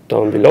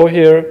down below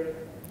here.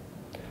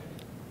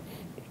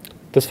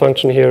 This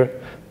function here.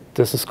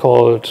 This is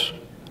called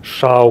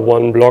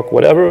SHA-1 block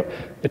whatever.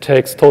 It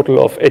takes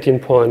total of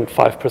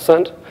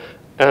 18.5%.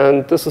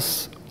 And this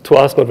is, to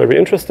us, not very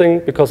interesting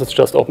because it's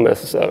just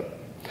OpenSSL.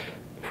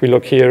 If we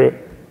look here,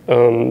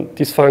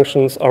 these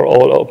functions are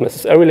all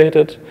OpenSSL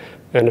related.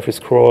 And if we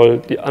scroll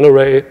the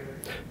unarray,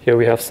 here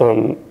we have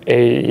some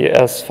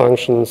AES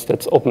functions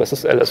that's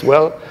OpenSSL as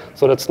well.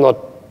 So that's not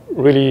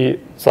really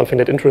something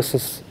that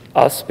interests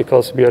us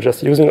because we are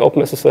just using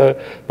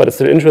OpenSSL, but it's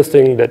still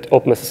interesting that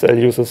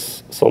OpenSSL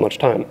uses so much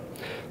time.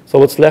 So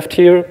what's left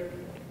here,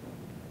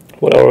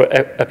 what our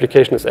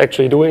application is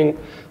actually doing,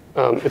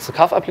 it's a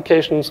CAF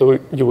application, so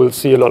you will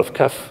see a lot of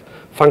CAF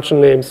function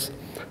names,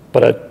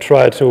 but I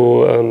try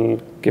to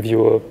give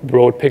you a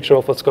broad picture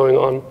of what's going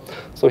on.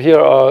 So here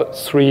are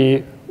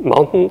 3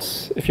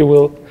 mountains, if you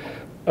will.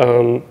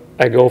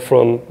 I go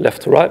from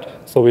left to right,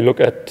 so we look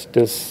at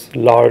this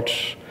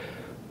large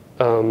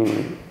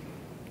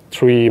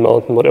tree,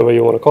 mountain, whatever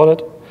you want to call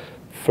it,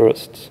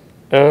 first.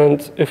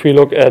 And if we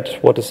look at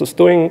what this is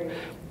doing,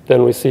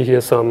 then we see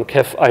here some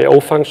CAF I/O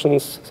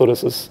functions. So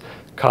this is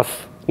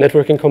CAF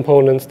networking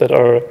components that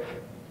are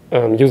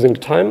using the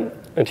time.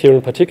 And here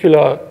in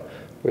particular,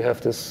 we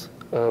have this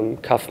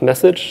CAF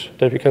message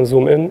that we can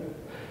zoom in.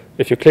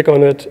 If you click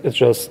on it, it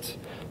just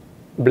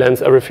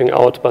blends everything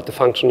out but the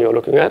function you're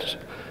looking at.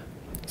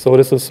 So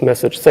this is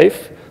message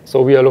safe.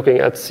 So we are looking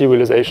at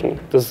serialization.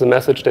 This is a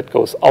message that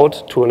goes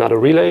out to another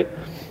relay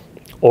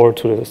or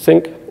to the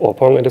sink, or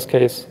Pong in this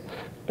case.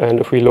 And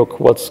if we look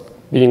what's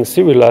being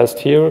serialized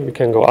here, we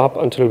can go up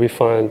until we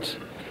find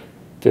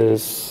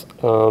this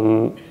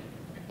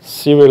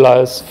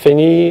serialized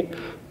thingy,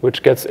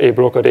 which gets a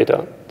broker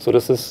data. So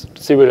this is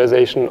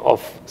serialization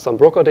of some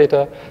broker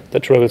data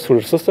that travels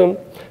through the system.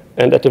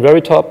 And at the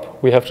very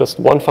top, we have just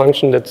one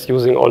function that's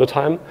using all the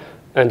time,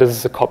 and this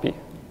is a copy.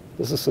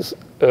 This is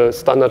a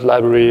standard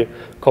library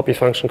copy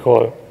function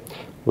call,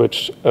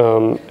 which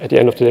at the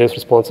end of the day is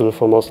responsible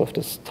for most of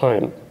this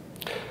time.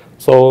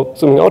 So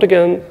zooming out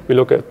again, we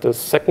look at the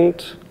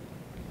second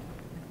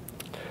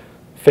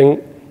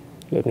thing.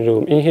 Let me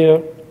zoom in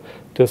here.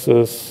 This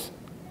is,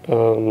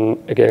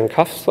 again,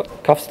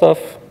 CAF stuff.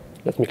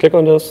 Let me click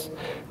on this.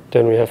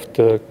 Then we have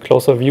the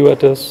closer view at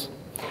this.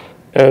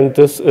 And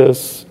this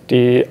is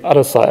the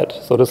other side.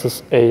 So this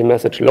is a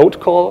message load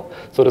call.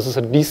 So this is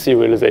a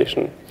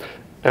deserialization.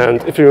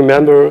 And if you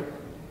remember,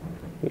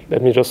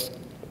 let me just,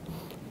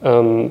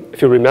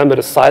 if you remember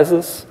the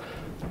sizes,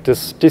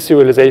 this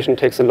deserialization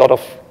takes a lot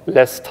of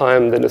less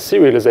time than a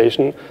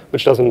serialization,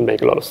 which doesn't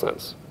make a lot of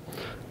sense.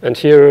 And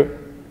here,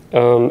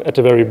 at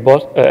the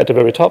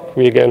very top,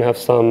 we again have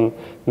some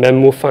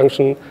memmove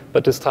function,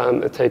 but this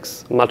time it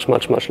takes much,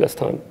 much, much less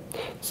time.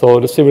 So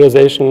the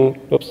serialization,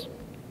 oops,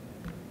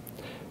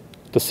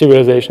 the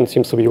serialization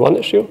seems to be one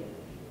issue.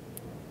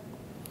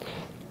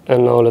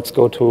 And now let's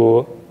go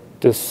to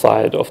this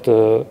side of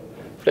the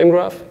flame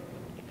graph.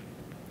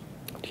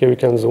 Here we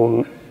can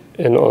zoom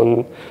in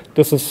on,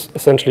 this is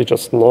essentially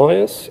just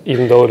noise,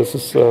 even though this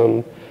is,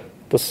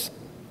 this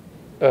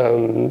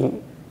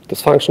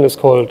function is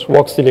called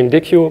walk stealing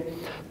DQ.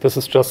 This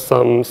is just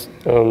some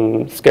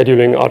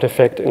scheduling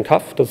artifact in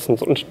CAF.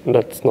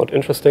 That's not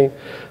interesting.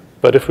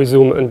 But if we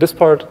zoom in this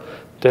part,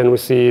 then we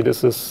see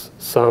this is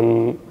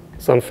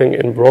something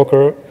in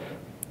broker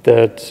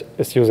that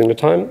is using the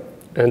time,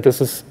 and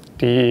this is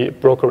the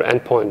broker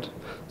endpoint.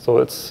 So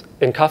it's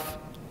in CUF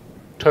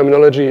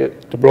terminology,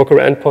 the broker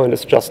endpoint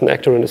is just an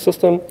actor in the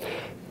system,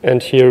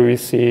 and here we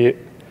see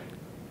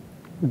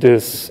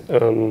this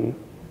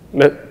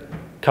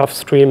CUF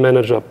stream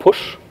manager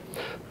push.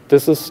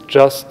 This is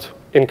just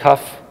in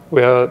CUF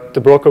where the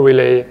broker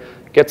relay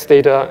gets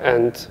data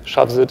and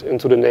shoves it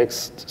into the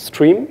next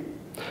stream.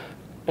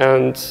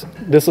 And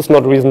this is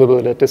not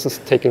reasonable that this is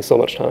taking so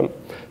much time,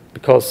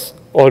 because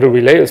all the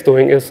relay is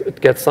doing is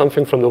it gets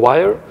something from the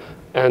wire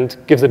and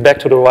gives it back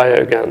to the wire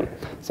again.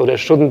 So there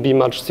shouldn't be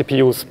much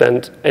CPU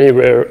spent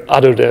anywhere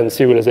other than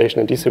serialization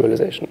and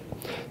deserialization.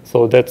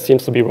 So that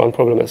seems to be one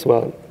problem as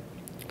well.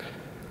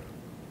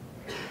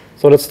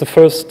 So that's the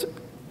first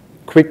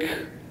quick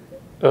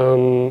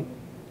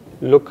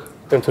look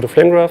into the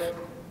flame graph.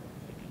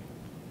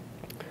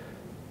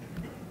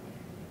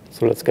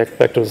 So let's get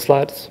back to the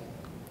slides.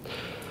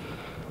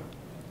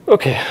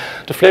 Okay,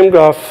 the flame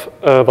graph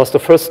was the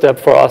first step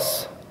for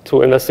us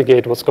to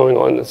investigate what's going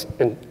on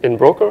in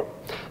broker.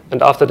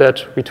 And after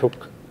that, we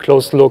took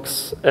close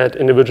looks at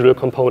individual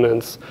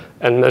components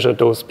and measured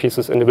those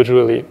pieces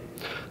individually.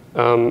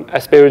 I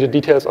spare you the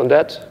details on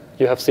that.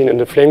 You have seen in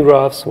the flame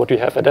graphs what we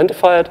have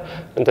identified,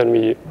 and then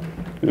we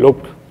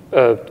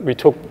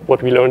took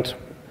what we learned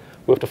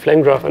with the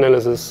flame graph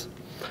analysis,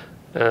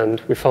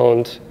 and we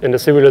found in the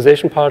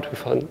serialization part,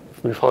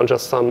 we found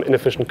just some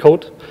inefficient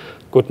code.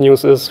 Good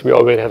news is we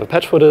already have a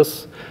patch for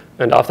this,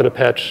 and after the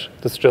patch,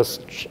 this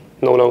just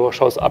no longer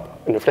shows up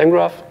in the flame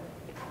graph.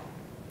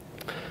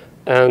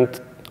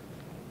 And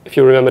if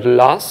you remember the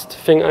last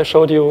thing I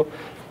showed you,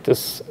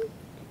 this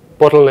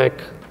bottleneck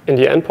in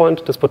the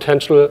endpoint, this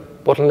potential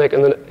bottleneck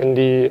in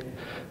the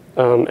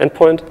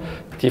endpoint,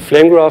 the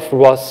flame graph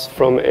was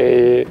from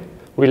a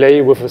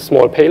relay with a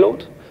small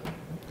payload.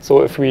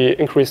 So if we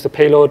increase the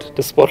payload,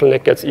 this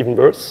bottleneck gets even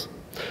worse.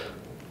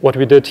 What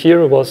we did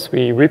here was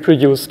we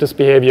reproduced this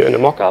behavior in a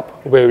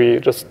mock-up where we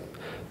just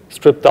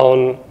stripped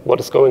down what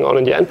is going on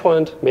in the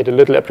endpoint, made a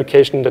little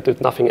application that did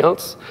nothing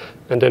else,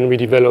 and then we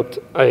developed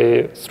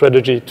a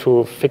strategy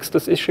to fix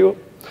this issue.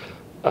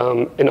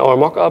 In our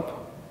mock-up,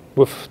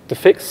 with the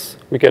fix,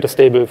 we get a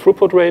stable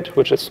throughput rate,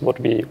 which is what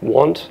we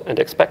want and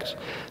expect.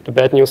 The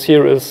bad news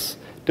here is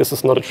this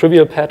is not a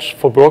trivial patch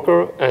for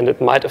broker, and it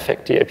might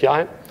affect the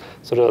API.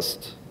 So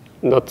just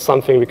not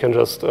something we can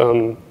just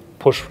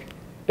push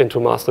into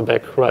master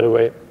back right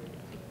away.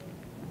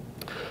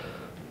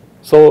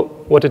 So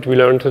what did we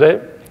learn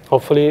today?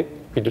 Hopefully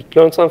we did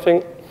learn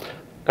something.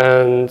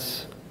 And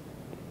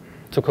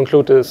to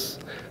conclude this,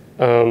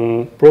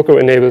 broker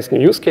enables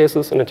new use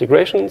cases and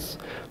integrations.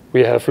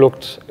 We have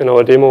looked in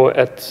our demo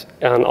at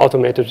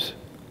automating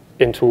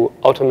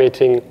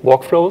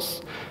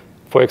workflows.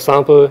 For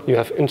example, you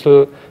have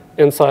Intel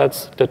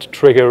insights that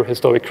trigger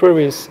historic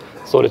queries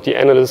so that the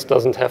analyst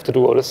doesn't have to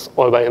do all this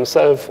all by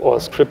himself or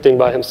scripting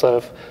by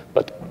himself,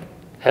 but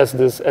has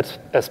this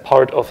as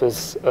part of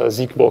his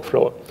Zeek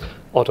workflow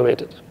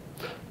automated.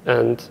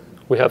 And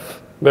we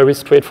have very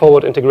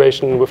straightforward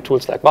integration with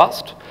tools like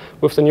VAST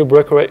with the new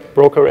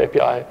broker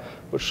API,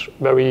 which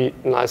very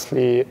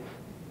nicely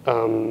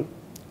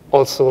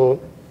also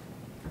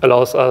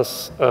allows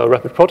us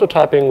rapid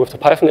prototyping with the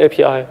Python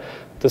API.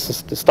 This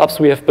is the stubs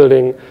we have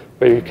building,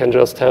 where you can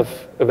just have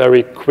a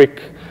very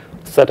quick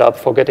setup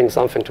for getting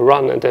something to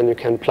run, and then you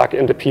can plug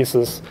in the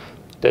pieces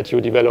that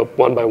you develop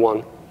one by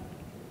one.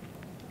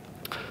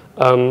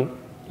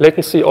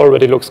 Latency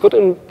already looks good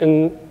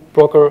in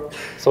broker,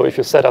 so if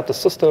you set up the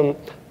system,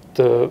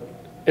 the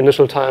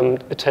initial time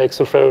it takes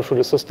to travel through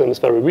the system is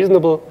very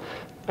reasonable,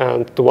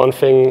 and the one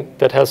thing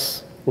that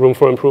has room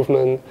for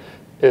improvement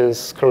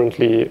is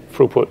currently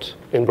throughput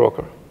in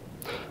broker.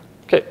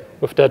 Okay,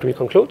 with that we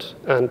conclude,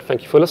 and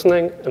thank you for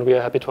listening, and we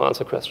are happy to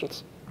answer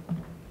questions.